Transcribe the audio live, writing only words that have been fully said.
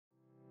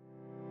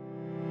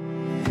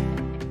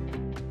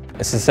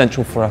It's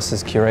essential for us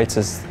as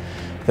curators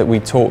that we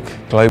talk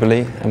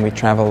globally and we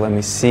travel and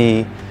we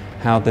see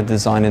how the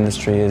design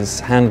industry is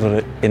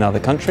handled in other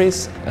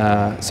countries.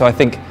 So I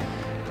think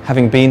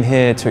having been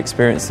here to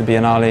experience the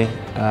Biennale,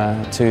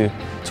 to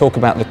talk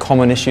about the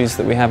common issues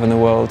that we have in the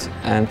world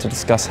and to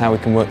discuss how we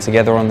can work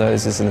together on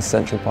those is an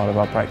essential part of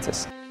our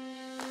practice.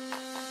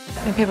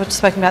 And people have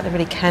spoken about the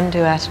really can-do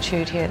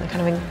attitude here and the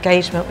kind of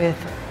engagement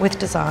with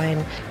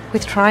design,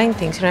 with trying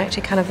things,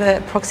 actually kind of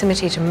the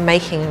proximity to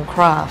making and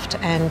craft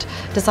and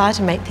desire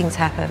to make things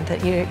happen,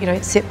 that you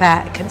don't sit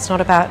back and it's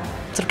not about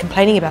sort of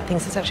complaining about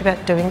things, it's actually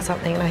about doing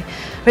something. And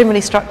I've been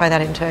really struck by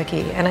that in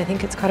Turkey, and I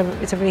think it's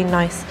a really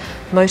nice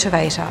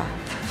motivator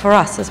for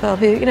us as well,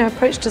 who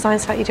approach design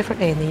slightly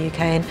differently in the UK,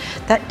 and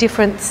that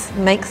difference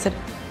makes it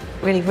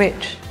really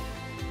rich.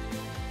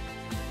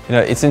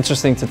 It's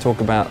interesting to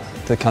talk about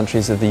the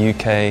countries of the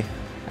UK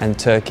and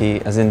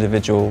Turkey as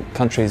individual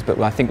countries, but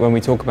I think when we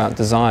talk about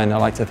design, I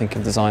like to think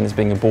of design as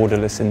being a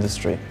borderless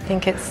industry. I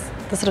think it's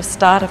the sort of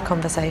start of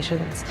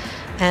conversations,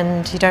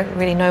 and you don't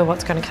really know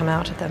what's going to come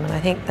out of them, and I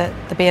think that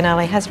the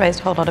Biennale has raised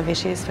a whole lot of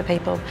issues for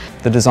people.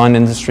 The design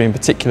industry in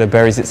particular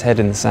buries its head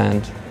in the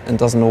sand and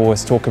doesn't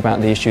always talk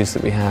about the issues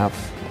that we have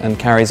and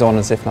carries on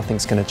as if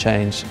nothing's going to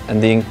change.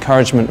 And the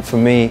encouragement for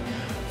me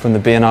from the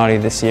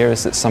Biennale this year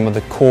is that some of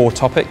the core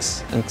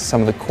topics and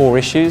some of the core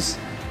issues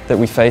that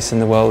we face in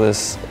the world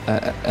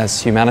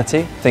as humanity,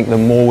 I think the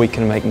more we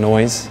can make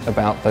noise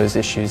about those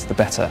issues, the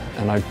better.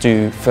 And I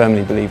do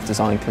firmly believe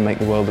design can make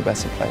the world a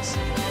better place.